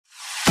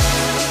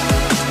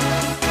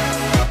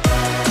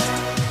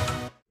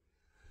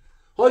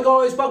Hi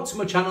guys, welcome to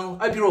my channel.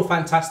 Hope you're all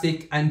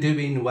fantastic and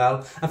doing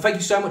well. And thank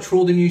you so much for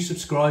all the new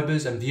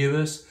subscribers and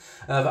viewers.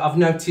 I've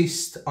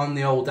noticed on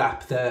the old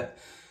app that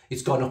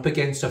it's gone up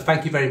again, so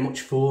thank you very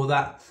much for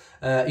that.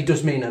 It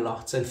does mean a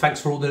lot, and thanks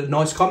for all the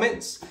nice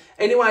comments.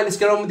 Anyway, let's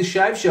get on with the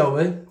shave, shall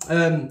we?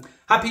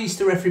 Happy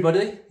Easter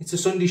everybody. It's a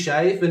Sunday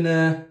shave,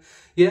 and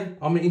yeah,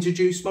 I'm going to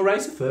introduce my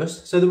razor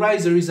first. So the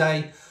razor is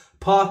a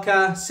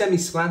P.A.A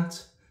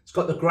Semi-Slant. It's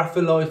got the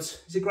graphite,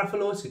 is it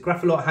graphite? A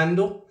graphite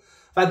handle.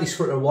 I've had this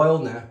for a while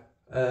now.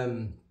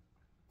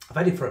 I've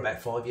had it for about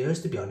 5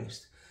 years, to be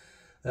honest.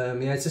 Yeah,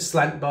 it's a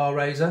slant bar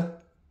razor.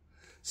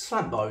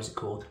 Slant bar, is it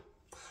called?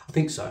 I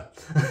think so.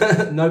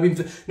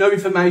 no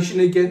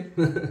information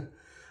again.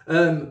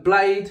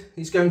 Blade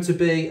is going to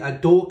be a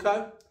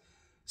Dorco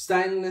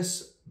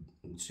stainless,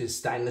 which is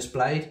stainless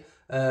blade.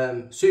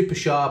 Super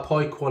sharp,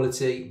 high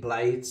quality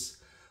blades.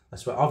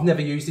 That's right. I've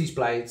never used these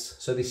blades,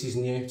 so this is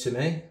new to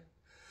me.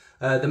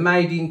 The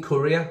made in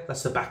courier.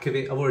 That's the back of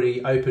it. I've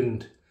already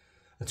opened.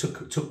 I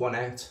took one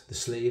out, the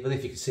sleeve. I don't know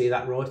if you can see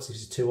that right. This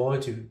is too high,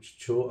 too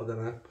short, I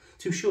don't know.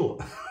 Too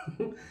short.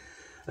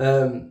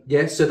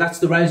 Yeah, so that's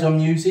the razor I'm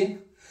using.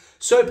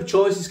 Soap of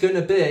choice is going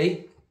to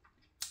be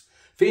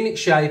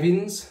Phoenix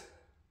Shavings,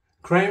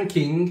 Crown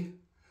King,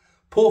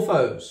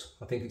 Porthos,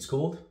 I think it's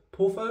called.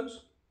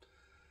 Porthos.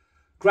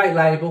 Great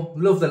label,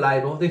 love the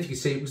label. I don't know if you can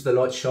see it was the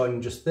light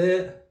shining just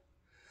there.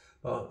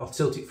 I'll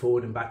tilt it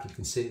forward and back, you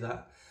can see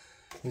that.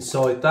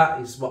 Inside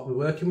that is what we're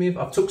working with.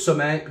 I've took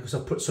some out because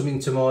I've put some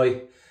into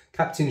my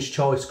Captain's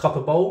Choice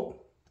copper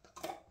bowl.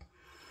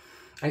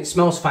 And it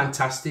smells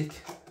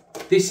fantastic.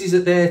 This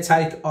is their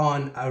take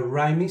on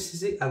Aramis,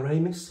 is it?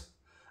 Aramis?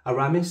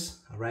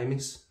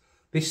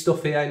 This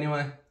stuff here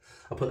anyway.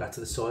 I'll put that to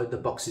the side, the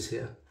box is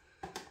here.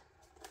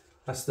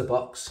 That's the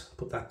box.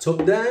 Put that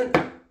tub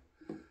down.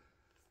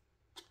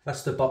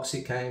 That's the box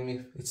it came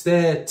with. It's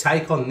their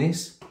take on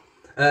this.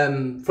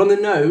 From the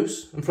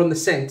nose and from the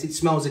scent, it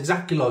smells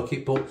exactly like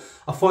it, but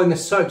I find the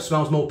soap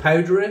smells more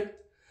powdery,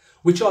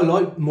 which I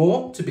like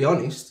more, to be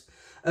honest.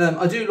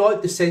 I do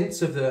like the scent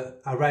of the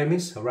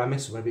Aramis,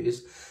 whatever it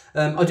is.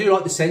 I do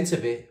like the scent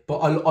of it, but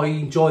I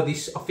enjoy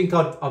this. I think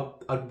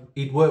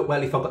it'd work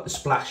well if I got the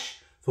splash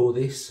for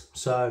this.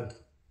 So,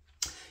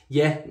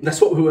 yeah,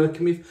 that's what we're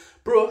working with.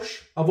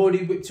 Brush, I've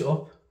already whipped it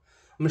up.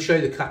 I'm going to show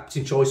you the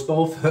Captain's Choice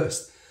bowl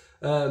first.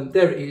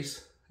 There it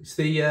is. It's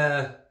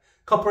the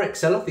Copper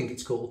XL, I think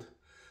it's called.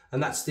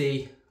 And that's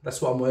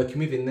what I'm working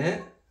with in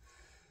there.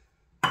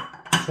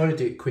 I'm trying to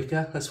do it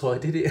quicker, that's why I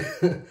did it.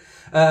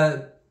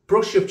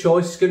 Brush of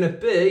choice is going to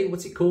be,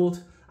 what's it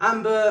called?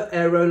 Amber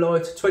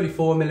Aerolite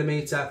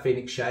 24mm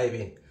Phoenix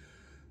Shaving.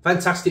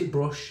 Fantastic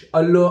brush.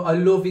 I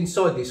love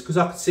inside this because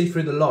I can see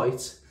through the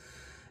light.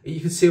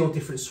 You can see all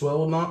different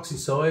swirl marks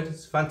inside.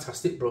 It's a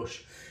fantastic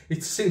brush.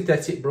 It's a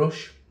synthetic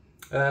brush.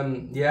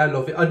 Yeah, I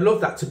love it. I'd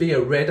love that to be a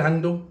red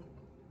handle.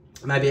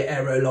 Maybe an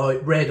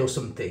Aerolite red or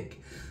something.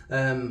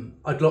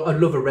 I'd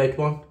love a red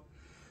one.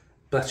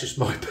 But that's just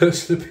my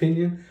personal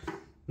opinion.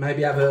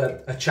 Maybe have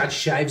a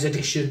Chadshaves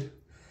edition.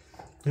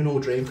 We can all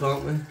dream,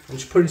 can't we? I'm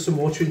just putting some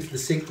water into the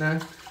sink now.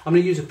 I'm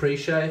going to use a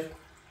pre-shave.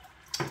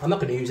 I'm not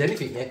going to use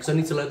anything yet because I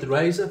need to load the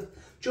razor.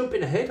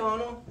 Jumping ahead,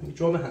 aren't I? Let me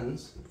dry my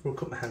hands before I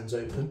cut my hands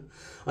open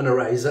on a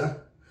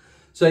razor.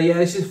 So yeah,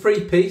 this is a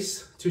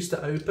 3-piece. Twist it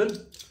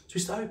open.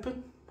 Twist it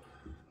open.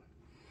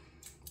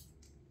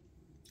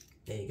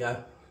 There you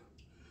go.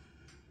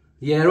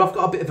 Yeah, I've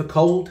got a bit of a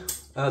cold.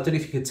 I don't know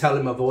if you can tell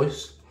in my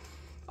voice.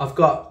 I've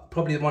got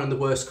probably one of the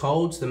worst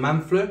colds, the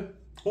man flu.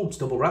 Oh, it's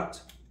double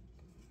wrapped.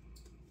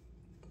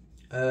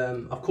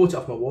 I've caught it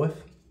off my wife.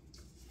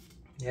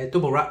 Yeah,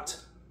 double wrapped.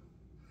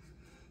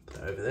 Put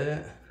that over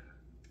there.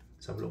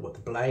 Let's have a look what the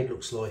blade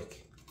looks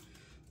like.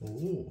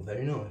 Oh,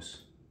 very nice.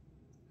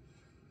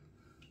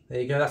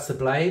 There you go, that's the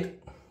blade.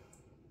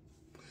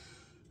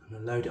 I'm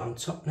gonna load it on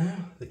top now,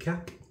 the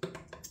cap.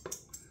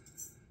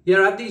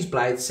 Yeah, I had these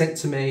blades sent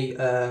to me.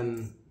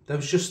 There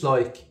was just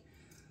like,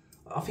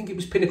 I think it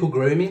was Pinnacle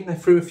Grooming. They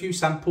threw a few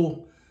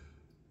sample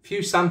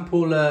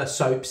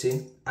soaps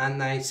in,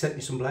 and they sent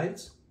me some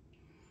blades.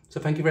 So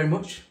thank you very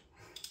much.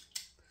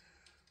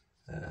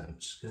 I'm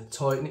just going to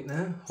tighten it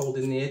now,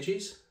 holding the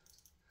edges.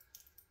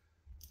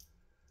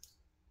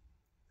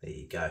 There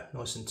you go,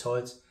 nice and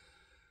tight.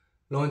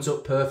 Lines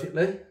up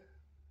perfectly.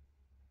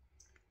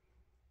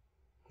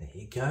 There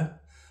you go.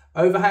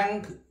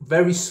 Overhang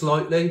very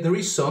slightly. There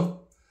is some.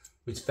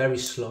 It's very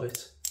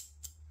slight.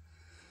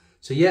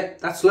 So yeah,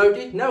 that's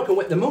loaded. Now I can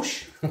wet the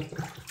mush.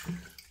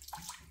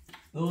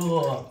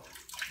 Oh.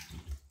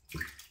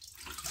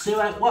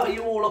 So what are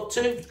you all up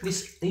to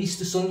this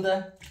Easter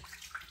Sunday?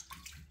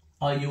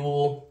 Are you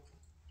all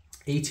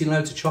eating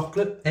loads of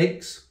chocolate,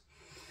 eggs?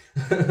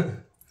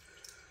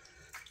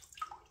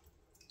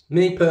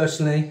 Me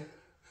personally,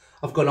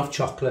 I've gone off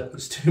chocolate.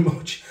 It's too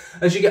much.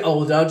 As you get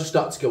older, I just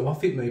start to go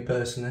off it, me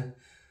personally.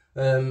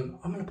 I'm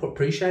going to put a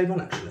pre-shave on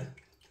actually.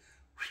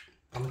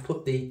 I'm going to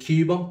put the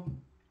cube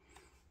on.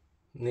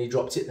 And he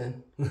dropped it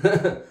then. I'm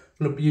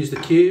going to use the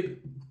cube.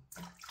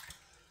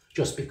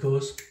 Just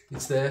because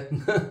it's there.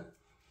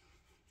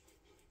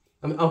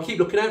 I'll keep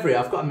looking over here.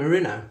 I've got a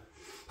mirror now.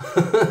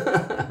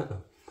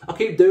 I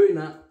keep doing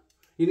that.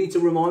 You need to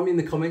remind me in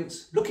the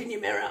comments. Look in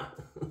your mirror.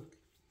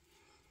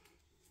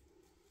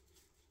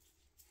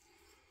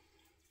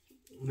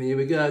 Here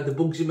we go. The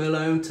Bugsy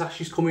Malone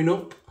tash is coming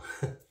up.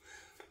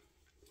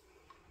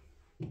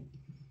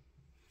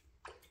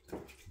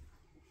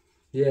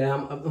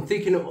 Yeah, I'm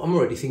thinking. I'm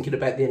already thinking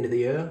about the end of the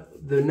year.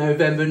 The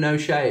November no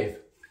shave.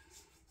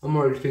 I'm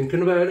already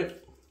thinking about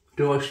it.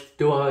 Do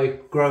I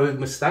grow a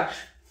moustache?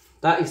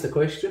 That is the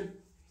question.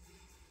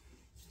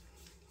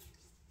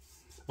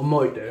 I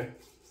might do.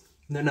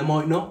 Then I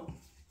might not.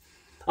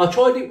 I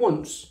tried it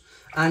once,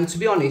 and to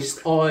be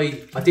honest,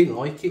 I didn't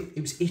like it.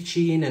 It was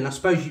itching, and I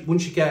suppose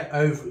once you get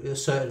over a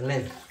certain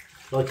length,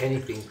 like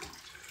anything,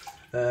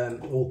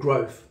 or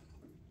growth,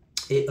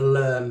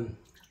 it'll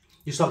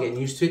you start getting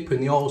used to it,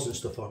 putting the oils and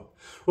stuff on.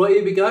 Right,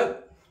 here we go.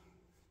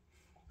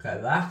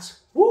 Okay, that.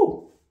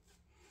 Woo!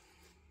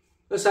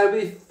 Let's say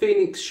with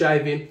Phoenix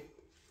Shaving,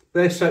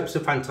 their soaps are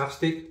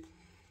fantastic.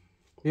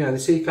 You know, the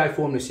CK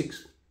Formula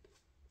 6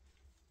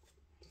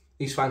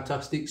 is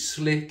fantastic,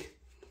 slick.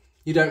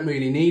 You don't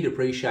really need a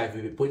pre-shave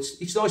with it, but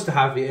it's nice to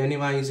have it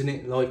anyway, isn't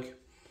it? Like,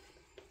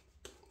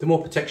 the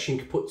more protection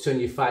you can put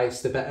on your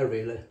face, the better,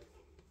 really.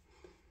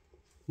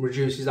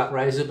 Reduces that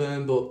razor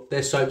burn, but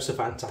their soaps are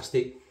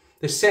fantastic.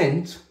 The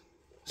scent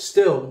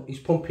still is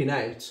pumping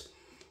out,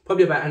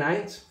 probably about an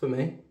 8 for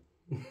me.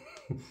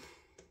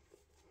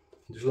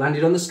 Just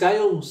landed on the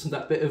scales,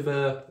 that bit of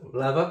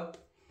lather.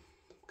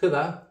 Look at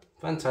that,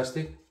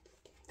 fantastic.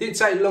 Didn't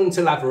take long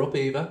to lather up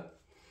either,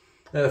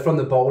 from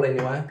the bowl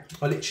anyway.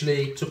 I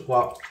literally took,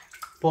 what,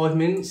 5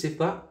 minutes, if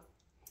that.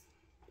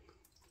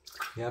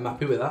 Yeah, I'm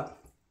happy with that.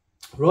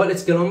 Right,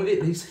 let's get on with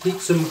it. Let's heat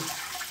some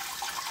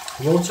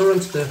water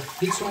onto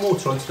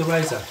the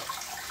razor.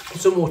 Put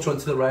some water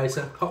onto the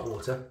razor, hot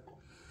water.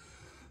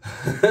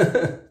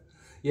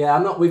 Yeah,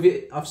 I'm not with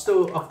it. I've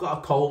got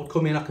a cold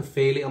coming. I can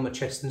feel it on my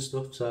chest and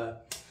stuff. So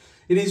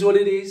it is what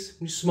it is.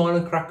 Just smile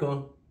and crack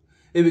on.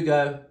 Here we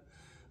go.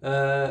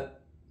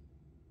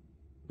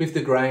 With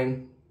the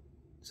grain.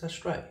 Is that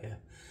straight? Yeah.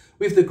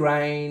 With the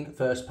grain,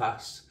 first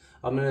pass.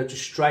 I'm gonna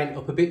just straighten it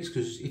up a bit,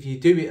 because if you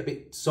do it a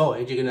bit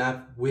side, you're gonna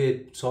have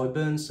weird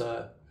sideburns.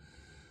 So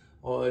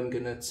I'm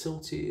gonna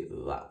tilt it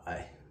that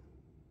way.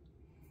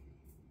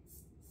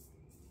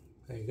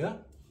 There you go.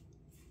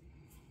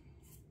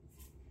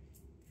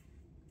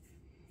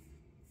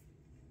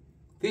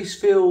 This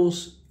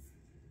feels,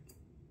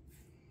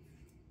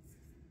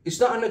 it's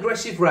not an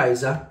aggressive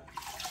razor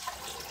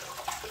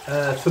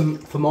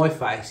for my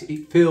face.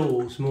 It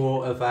feels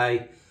more of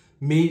a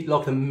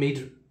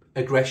mid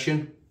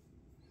aggression.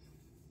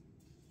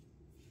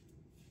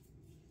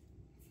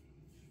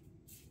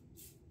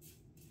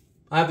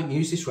 I haven't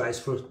used this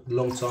razor for a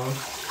long time.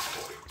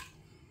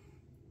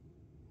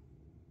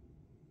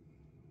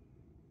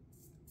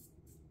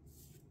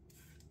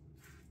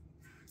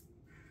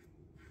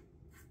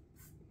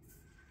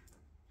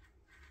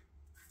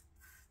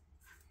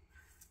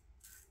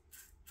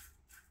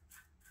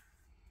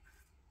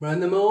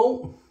 Round them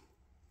all.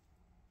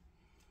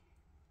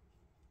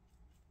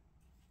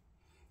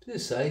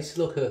 Just say it's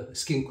like a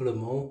skinkle of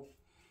mole.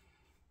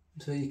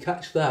 So you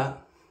catch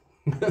that.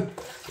 You'll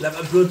have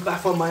a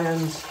bloodbath on my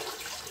hands.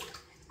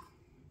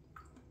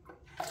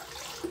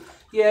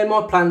 Yeah,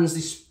 my plans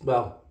this,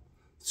 well,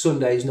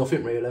 Sunday is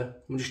nothing really.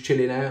 I'm just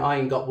chilling out. I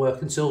ain't got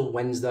work until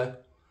Wednesday.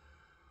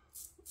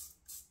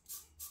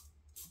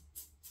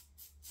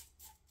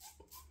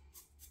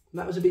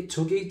 That was a bit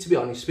tuggy, to be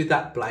honest, with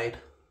that blade.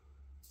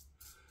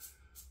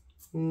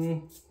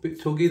 Bit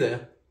tuggy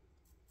there.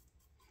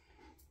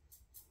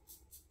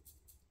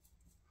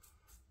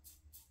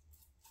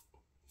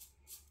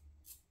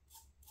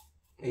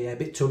 Yeah, a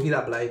bit tuggy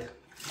that blade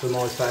for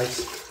my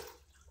face.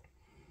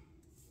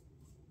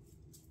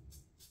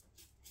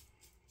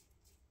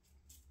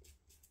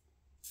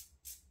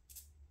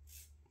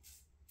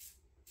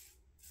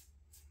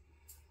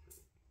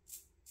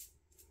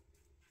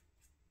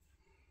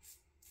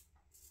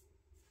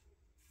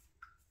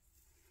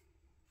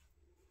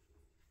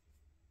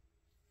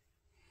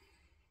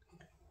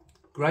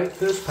 Great,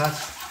 first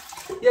pass.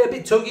 Yeah, a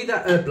bit tuggy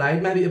that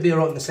blade. Maybe it'll be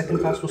alright in the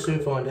second pass, we'll soon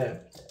find out.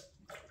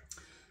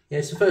 Yeah,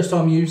 it's the first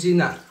time using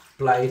that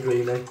blade,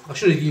 really. I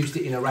should have used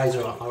it in a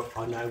razor.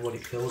 I know what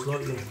it feels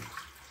like, you know.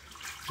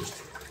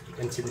 Just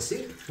empty the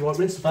sink. Right,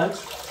 rinse the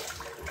face.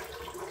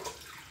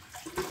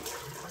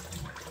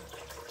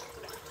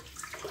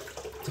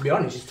 To be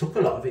honest, it took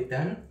a lot of it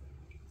down.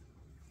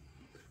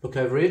 Look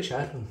over here,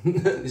 Chad.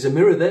 There's a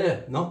mirror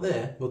there. Not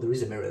there. Well, there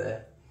is a mirror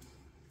there.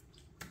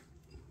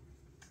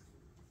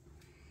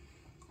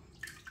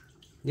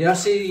 Yeah, I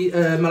see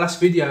my last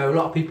video, a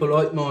lot of people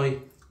like my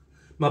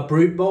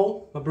brute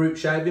bowl, my brute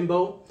shaving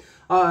bowl.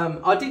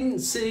 I've never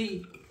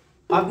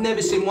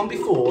seen one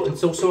before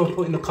until someone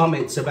put in the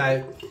comments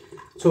about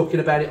talking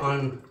about it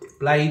on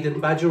Blade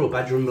and Badger, or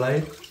Badger and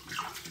Blade.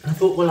 And I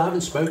thought, well, I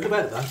haven't spoke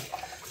about that.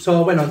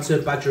 So I went on to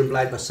Badger and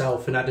Blade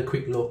myself and had a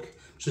quick look,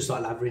 just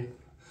like lathering.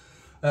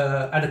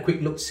 Had a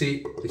quick look to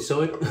see this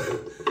side,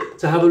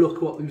 to have a look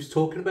at what we was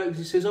talking about, because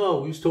he says,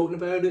 oh, we was talking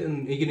about it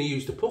and you're going to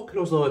use the puck, and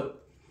I was like,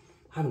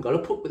 I haven't got a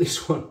puck with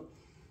this one.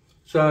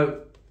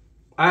 So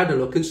I had a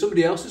look and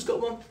somebody else has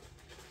got one,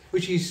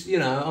 which is, you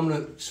know, I'm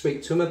going to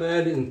speak to them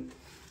about it and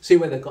see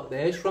where they got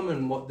theirs from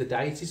and what the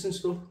date is and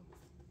stuff.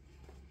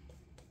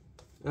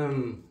 But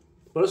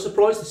I was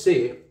surprised to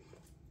see it,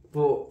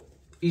 but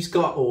he's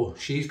got, or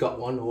she's got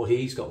one, or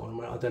he's got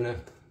one, I don't know.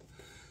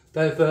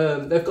 They've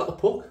got a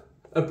puck,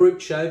 a brute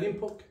shaving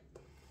puck,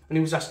 and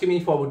he was asking me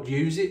if I would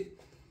use it.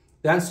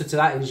 The answer to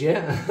that is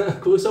yeah,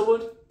 of course I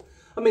would.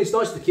 I mean, it's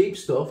nice to keep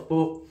stuff,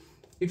 but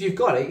if you've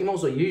got it, you might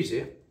as well use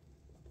it.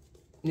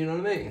 You know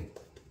what I mean?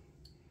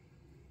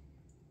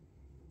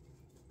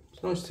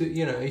 It's nice to,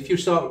 you know, if you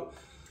start,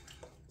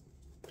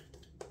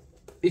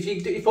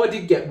 if I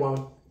did get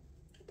one,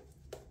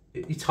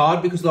 it's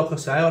hard because, like I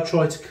say, I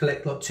try to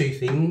collect like 2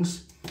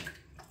 things,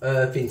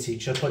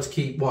 vintage. I try to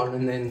keep one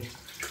and then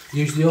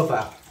use the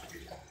other.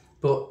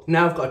 But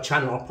now I've got a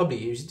channel, I'll probably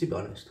use it, to be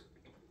honest.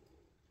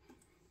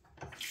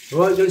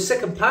 Right, do a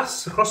second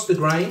pass across the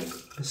grain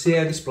and see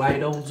how this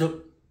blade holds up.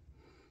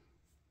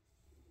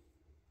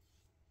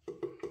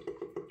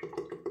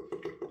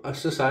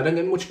 As I say, I don't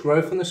get much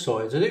growth on the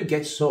sides. I do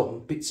get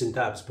some bits and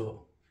dabs, but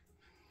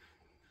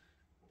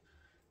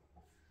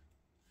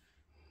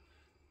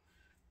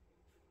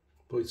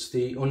it's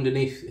the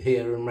underneath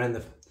here and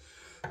around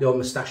the old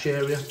moustache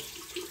area.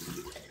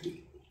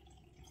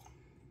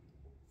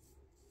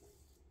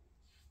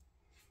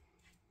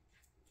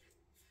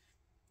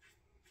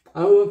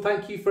 Oh, and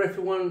thank you for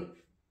everyone,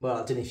 well,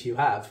 I don't know if you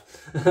have,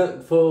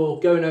 for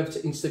going over to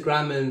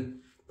Instagram and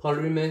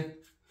following me.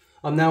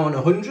 I'm now on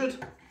 100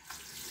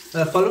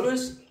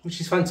 followers, which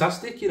is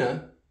fantastic, you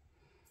know.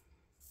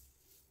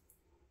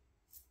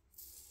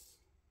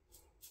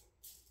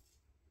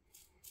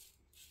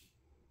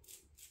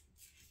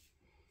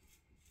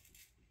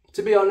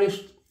 To be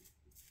honest,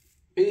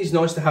 it is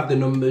nice to have the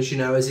numbers, you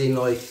know, as in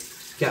like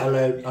get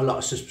a lot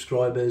of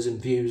subscribers and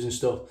views and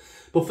stuff.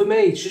 But for me,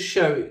 it's just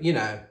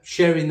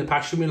sharing the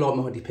passion with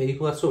like-minded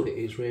people. That's all it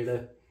is,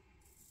 really.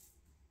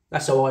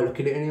 That's how I look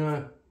at it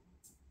anyway.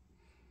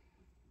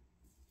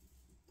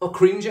 I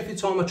cringe every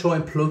time I try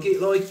and plug it,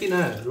 like, you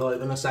know, like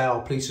when I say, oh,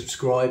 please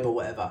subscribe or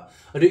whatever.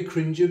 I do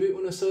cringe a bit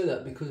when I say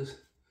that because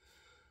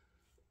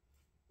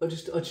I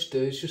just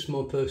do. It's just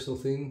my personal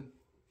thing.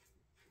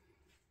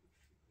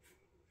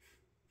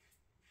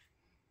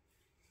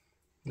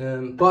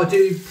 But I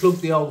do plug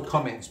the old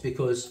comments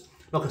because,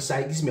 like I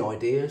say, it gives me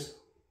ideas.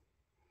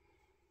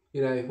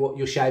 You know, what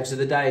your shaves of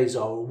the days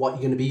are, or what you're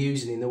going to be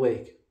using in the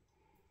week.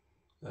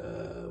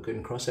 I'm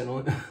getting cross,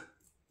 ain't I?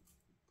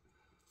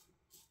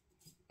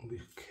 Be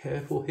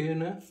careful here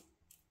now.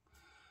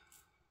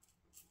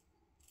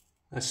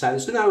 I say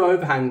there's no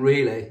overhang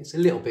really. It's a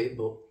little bit,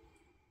 but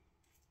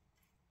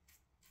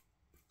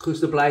because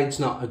the blade's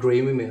not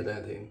agreeing with me, I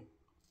don't think.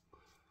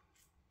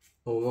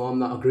 Or I'm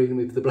not agreeing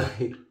with the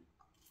blade.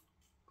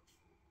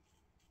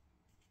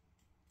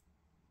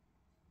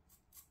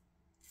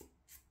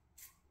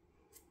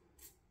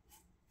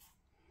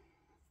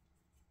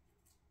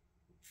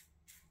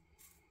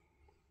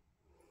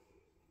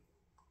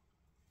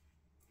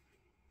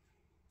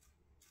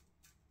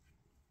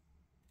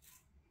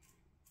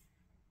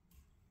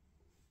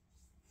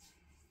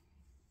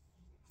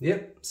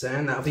 Yep, so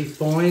that'll be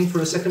fine for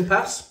a second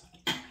pass.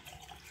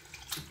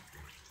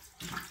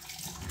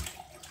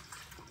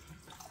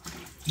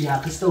 Yeah,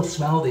 I can still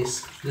smell the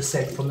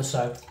scent from the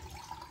soap.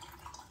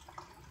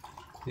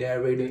 Yeah,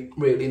 really,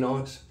 really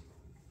nice.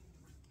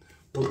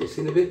 Rub this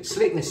in a bit.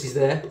 Slickness is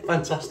there,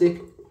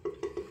 fantastic.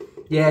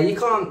 Yeah, you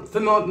can't, for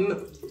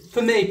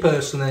me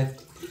personally,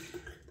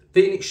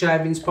 Phoenix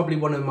Shaving is probably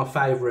one of my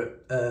favourite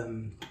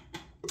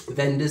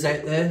vendors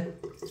out there.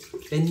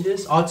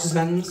 Vendors?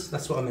 Artisans,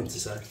 that's what I meant to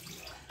say.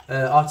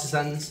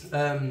 Artisans,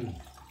 that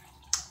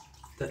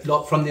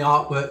lot from the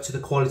artwork to the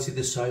quality of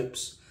the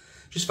soaps,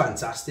 just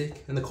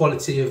fantastic, and the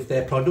quality of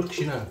their products,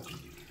 you know.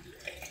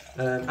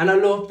 And I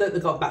love that they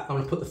got back. I'm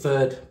gonna put the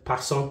third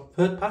pass on.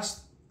 Third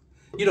pass?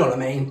 You know what I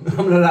mean?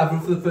 I'm gonna have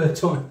them for the third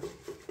time.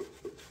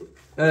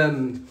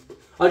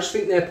 I just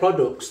think their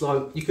products,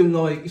 like, you can,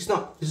 like, it's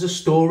not, there's a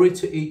story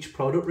to each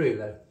product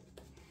really,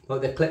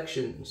 like their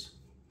collections.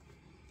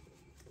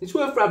 It's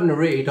worth having a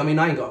read. I mean,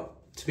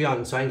 to be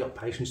honest, I ain't got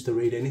patience to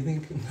read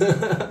anything.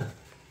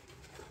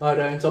 I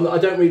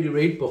don't really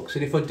read books,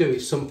 and if I do,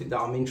 it's something that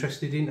I'm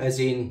interested in, as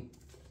in,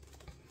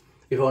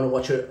 if I want to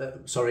watch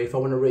if I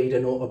want to read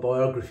an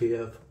autobiography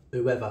of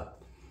whoever.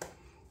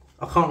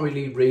 I can't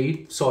really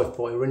read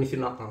sci-fi or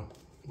anything like that.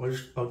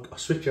 I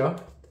switch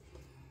up.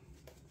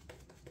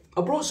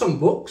 I brought some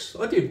books,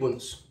 I did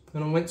once,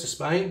 when I went to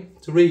Spain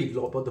to read,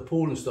 like, by the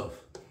pool and stuff.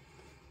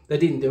 They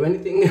didn't do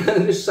anything, I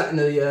just sat in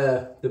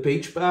the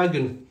beach bag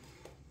and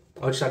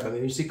I just had my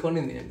music on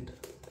in the end.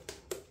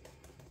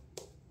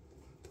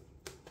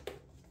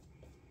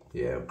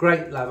 Yeah,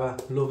 great lather,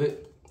 love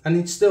it. And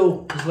it's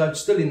still, there's loads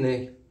still in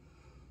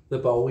the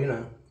bowl, you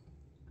know.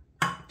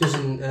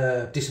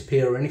 Doesn't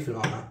disappear or anything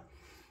like that.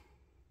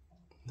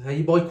 how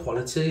you buy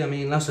quality. I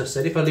mean, as I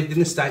said, if I lived in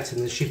the States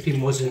and the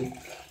shipping wasn't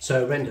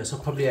so horrendous,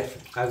 I'd probably have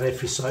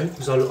every soap,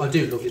 because I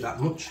do love it that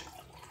much.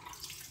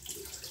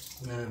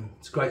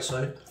 It's a great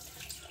soap.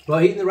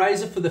 Right, heating the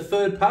razor for the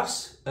third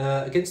pass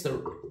against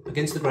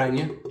the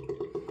Gardenia.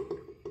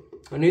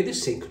 I knew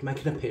this sink would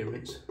make an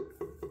appearance.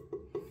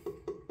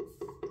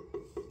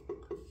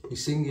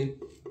 He's singing.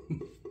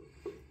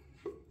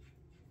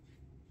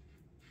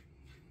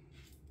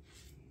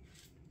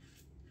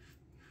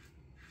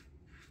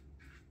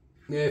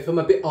 Yeah, if I'm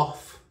a bit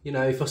off, you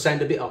know, if I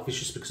sound a bit off, it's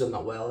just because I'm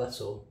not well, that's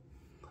all.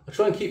 I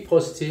try and keep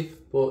positive,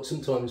 but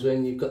sometimes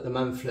when you've got the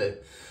man flu,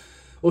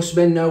 us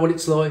men know what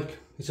it's like.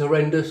 It's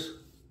horrendous.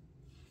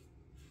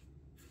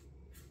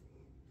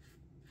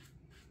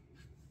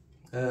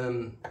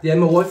 Yeah,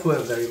 my wife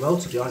weren't very well,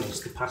 to be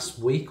honest, the past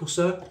week or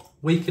so.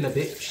 Week and a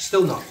bit. She's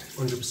still not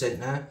 100%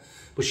 now,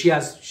 but she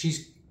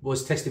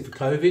was tested for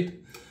COVID.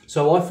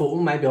 So I thought,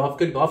 well, maybe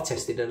I've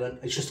tested it, and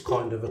it's just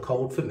kind of a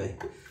cold for me.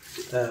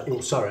 Oh,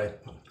 sorry.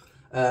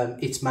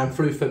 It's man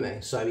flu for me.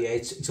 So yeah,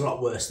 it's a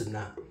lot worse than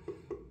that.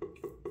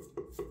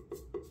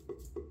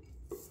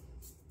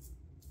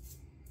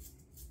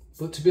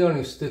 But to be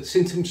honest, the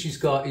symptoms she's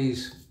got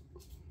is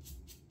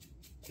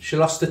she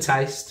lost the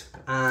taste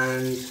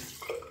and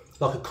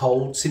like a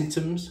cold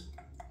symptoms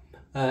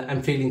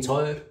and feeling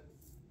tired.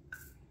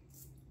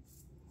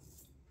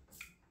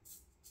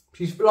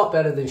 She's a lot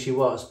better than she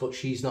was, but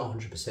she's not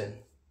 100%.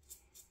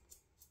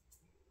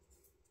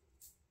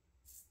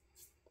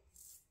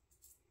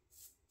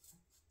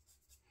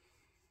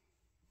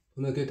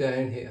 I'm gonna go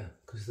down here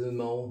because of the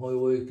mole. I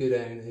always go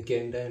down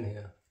again down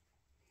here.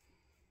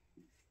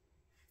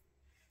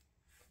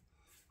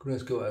 I'm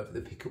gonna go over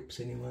the pickups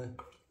anyway.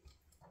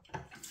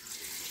 There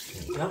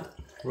we go.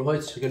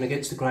 Right, we're gonna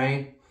get to the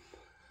grain.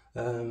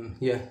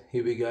 Yeah,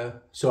 here we go.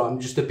 So I'm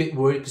just a bit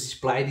worried because this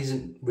blade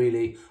isn't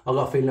really, I've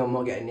got a feeling I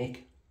might get a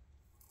nick.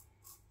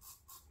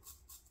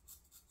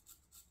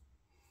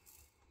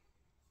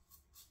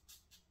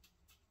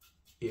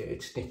 Yeah,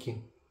 it's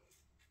nicking.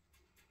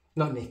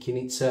 Not nicking,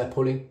 it's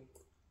pulling.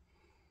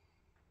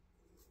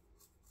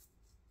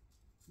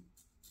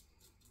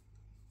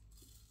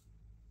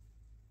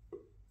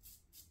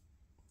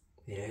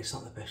 Yeah, it's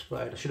not the best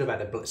blade. I should have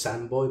had a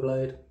Sandboy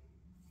blade.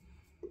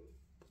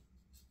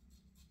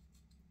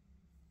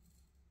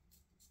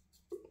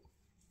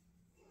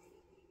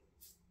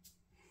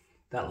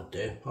 That'll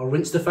do. I'll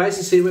rinse the face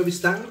and see where we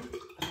stand.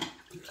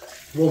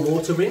 Warm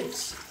water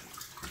rinse.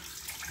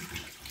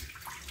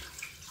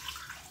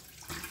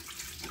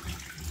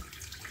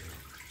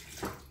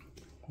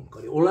 I've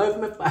got it all over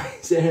my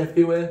face,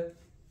 everywhere.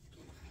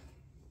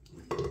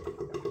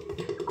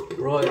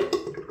 Right.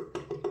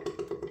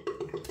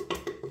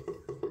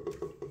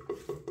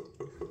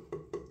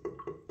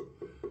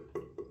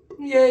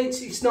 Yeah,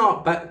 it's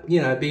not, but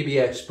you know,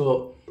 BBS,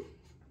 but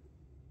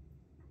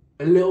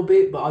a little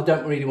bit. But I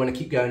don't really want to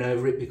keep going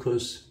over it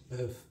because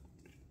of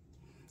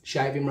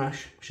shaving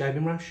rash.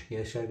 Shaving rash?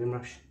 Yeah, shaving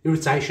rash.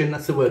 Irritation,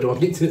 that's the word I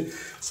wanted to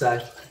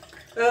say.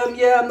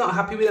 Yeah, I'm not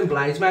happy with them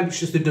blades. Maybe it's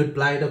just a dud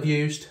blade I've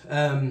used.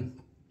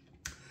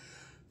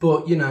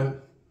 But you know,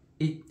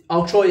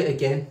 I'll try it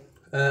again.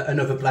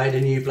 Another blade, a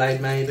new blade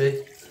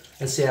maybe,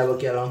 and see how I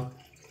get on.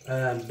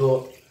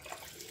 But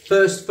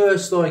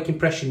first like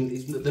impression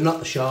is that they're not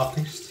the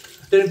sharpest.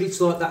 I don't know if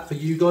it's like that for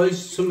you guys.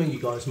 Some of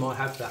you guys might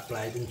have that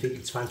blade and think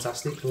it's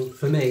fantastic, but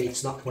for me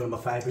it's not one of my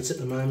favourites at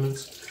the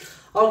moment.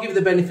 I'll give it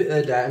the benefit of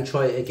the doubt and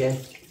try it again.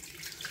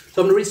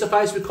 So I'm going to rinse the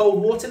face with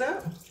cold water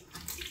now.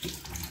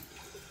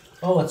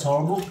 Oh, that's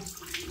horrible.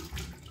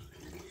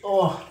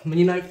 Oh, when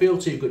you don't feel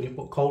too good, you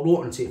put cold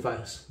water into your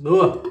face.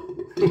 Oh.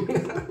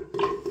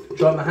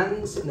 Dry my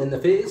hands and then the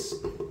face.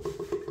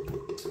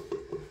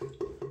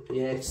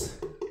 Yes.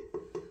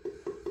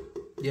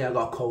 Yeah, I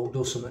got a cold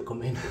or something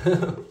coming.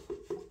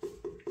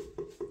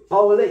 I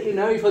will let you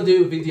know if I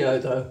do a video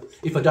though.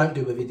 If I don't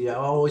do a video,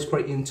 I always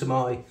put it into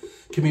my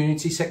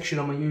community section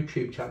on my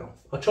YouTube channel.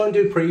 I try and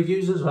do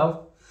previews as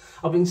well.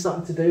 I've been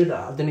starting to do that.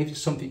 I don't know if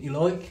it's something you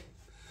like.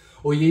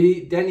 Or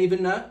you don't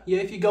even know. Yeah,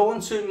 if you go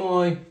onto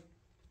my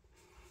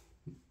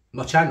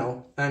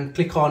channel and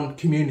click on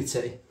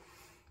community,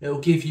 it'll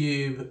give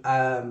you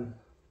a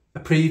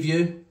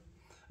preview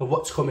of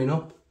what's coming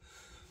up.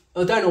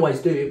 I don't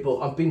always do it, but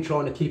I've been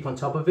trying to keep on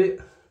top of it.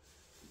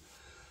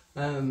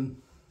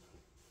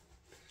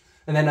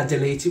 And then I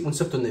delete it once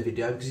I've done the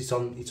video because it's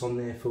on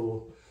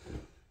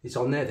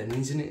there then,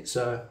 isn't it?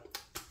 So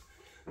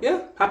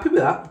yeah, happy with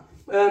that.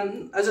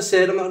 As I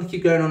said, I'm not going to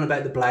keep going on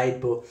about the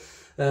blade, but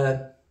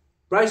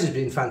razor's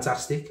been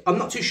fantastic. I'm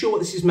not too sure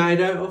what this is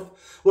made out of.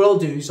 What I'll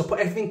do is I'll put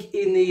everything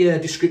in the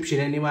description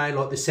anyway,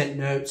 like the scent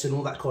notes and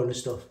all that kind of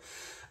stuff.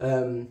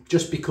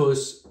 Just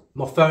because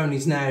my phone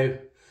is now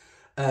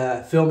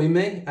filming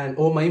me and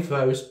all my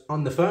info's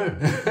on the phone.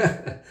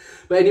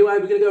 But anyway,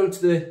 we're going to go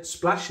into the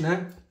splash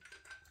now.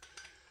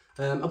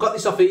 I got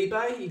this off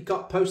eBay. It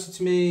got posted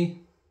to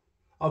me.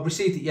 I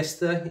received it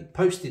yesterday. It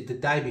posted the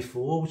day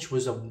before, which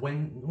was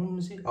when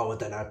was it? Oh, I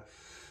don't know.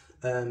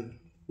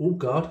 Oh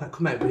God, that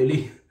come out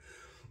really.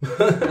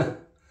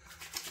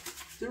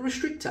 there a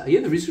restrictor?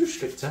 Yeah, there is a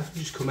restrictor.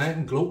 You just come out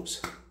in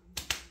gloves.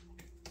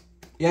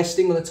 Yeah,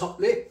 sting on the top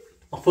lip.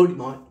 I thought it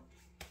might.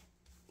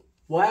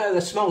 Wow,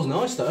 that smells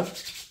nice though.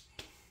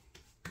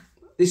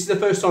 This is the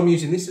first time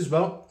using this as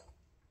well.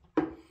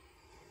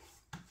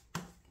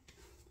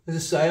 As I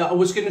say, I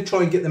was going to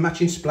try and get the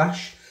matching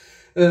splash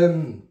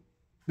with,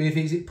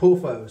 is it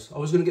Porthos? I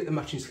was going to get the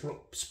matching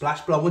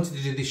splash, but I wanted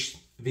to do this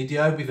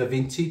video with a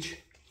vintage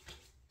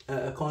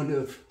kind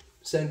of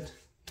scent.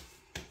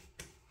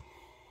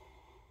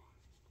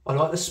 I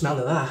like the smell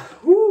of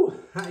that. Woo,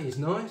 that is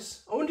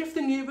nice. I wonder if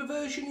the newer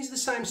version is the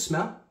same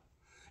smell.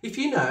 If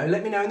you know,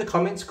 let me know in the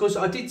comments, because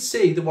I did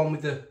see the one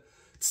with the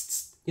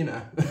tss, you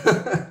know,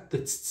 the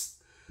tss,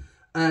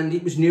 and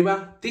it was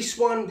newer. This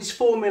one, this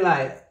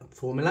formula,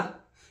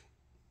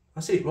 I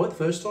said it right the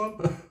first time.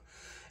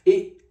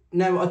 I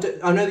know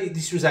that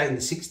this was out in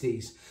the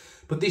 60s,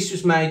 but this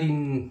was made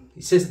in,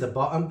 it says at the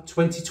bottom,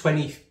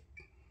 2020,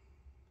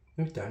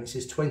 it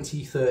says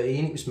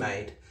 2013 it was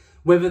made.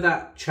 Whether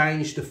that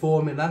changed the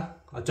formula,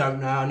 I don't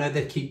know. I know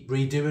they keep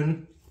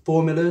redoing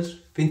formulas,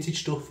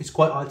 vintage stuff. It's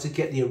quite hard to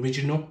get the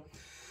original.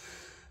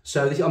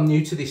 So I'm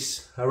new to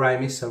this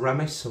Aramis, or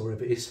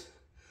whatever it is.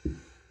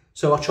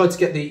 So I tried to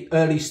get the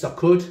earliest I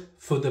could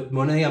for the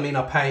money. I mean,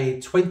 I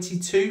paid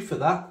 22 for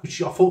that,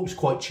 which I thought was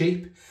quite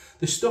cheap.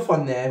 The stuff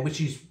on there,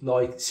 which is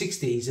like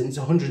 60s, and it's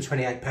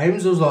 £128. I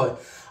was like,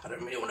 I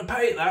don't really want to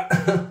pay that,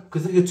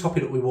 because they could top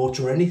it up with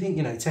water or anything,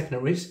 you know, taking a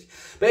risk.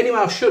 But anyway,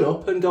 I'll shut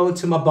up and go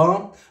into my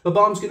balm. My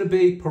balm's going to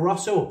be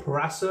Proraso or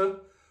Proraso,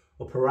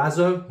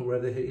 or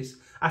wherever it is.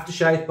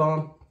 Aftershave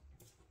balm.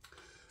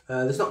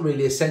 There's not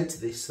really a scent to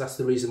this. That's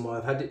the reason why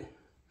I've had it.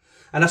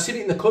 And I sit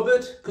it in the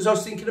cupboard because I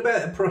was thinking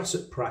about a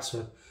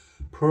Proraso.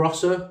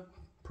 I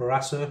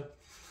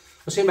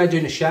was thinking about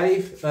doing a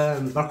shave,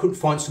 but I couldn't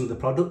find some of the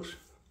products.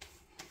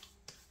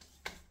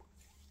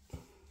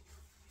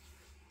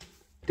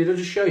 Did I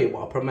just show you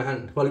what I put in my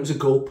hand? Well, it was a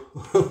gulp.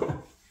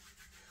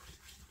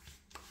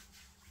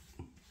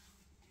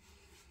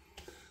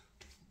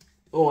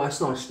 Oh,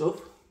 that's nice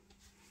stuff.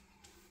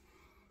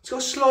 It's got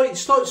a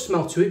slight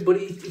smell to it, but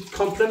it's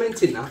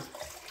complementing that.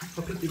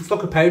 It's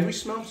like a powdery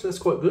smell, so that's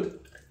quite good.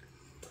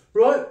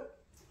 Right,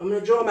 I'm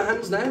going to dry my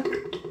hands now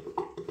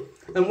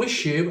and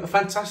wish you a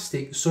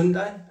fantastic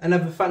Sunday and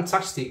have a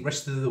fantastic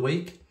rest of the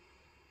week.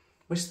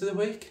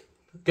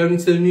 Going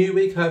into the new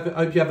week, I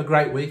hope you have a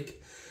great week.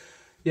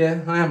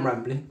 Yeah, I am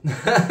rambling.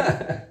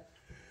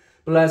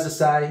 But as I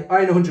say,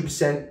 I ain't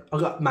 100%. I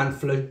got man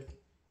flu.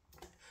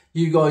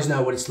 You guys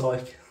know what it's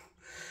like.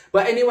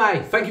 But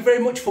anyway, thank you very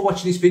much for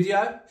watching this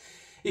video.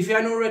 If you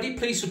haven't already,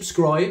 please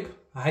subscribe.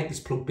 I hate this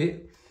plug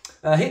bit.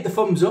 Hit the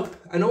thumbs up,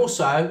 and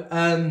also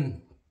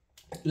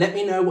let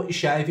me know what you're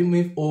shaving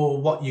with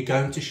or what you're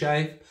going to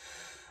shave.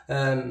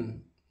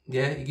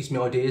 Yeah, it gives me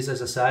ideas,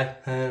 as I say.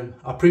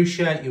 I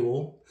appreciate you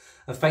all,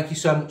 and thank you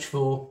so much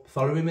for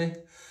following me.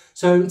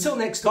 So until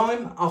next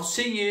time, I'll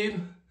see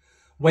you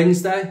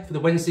Wednesday for the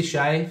Wednesday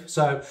shave.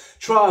 So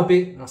try a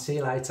bit, and I'll see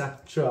you later.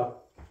 Try.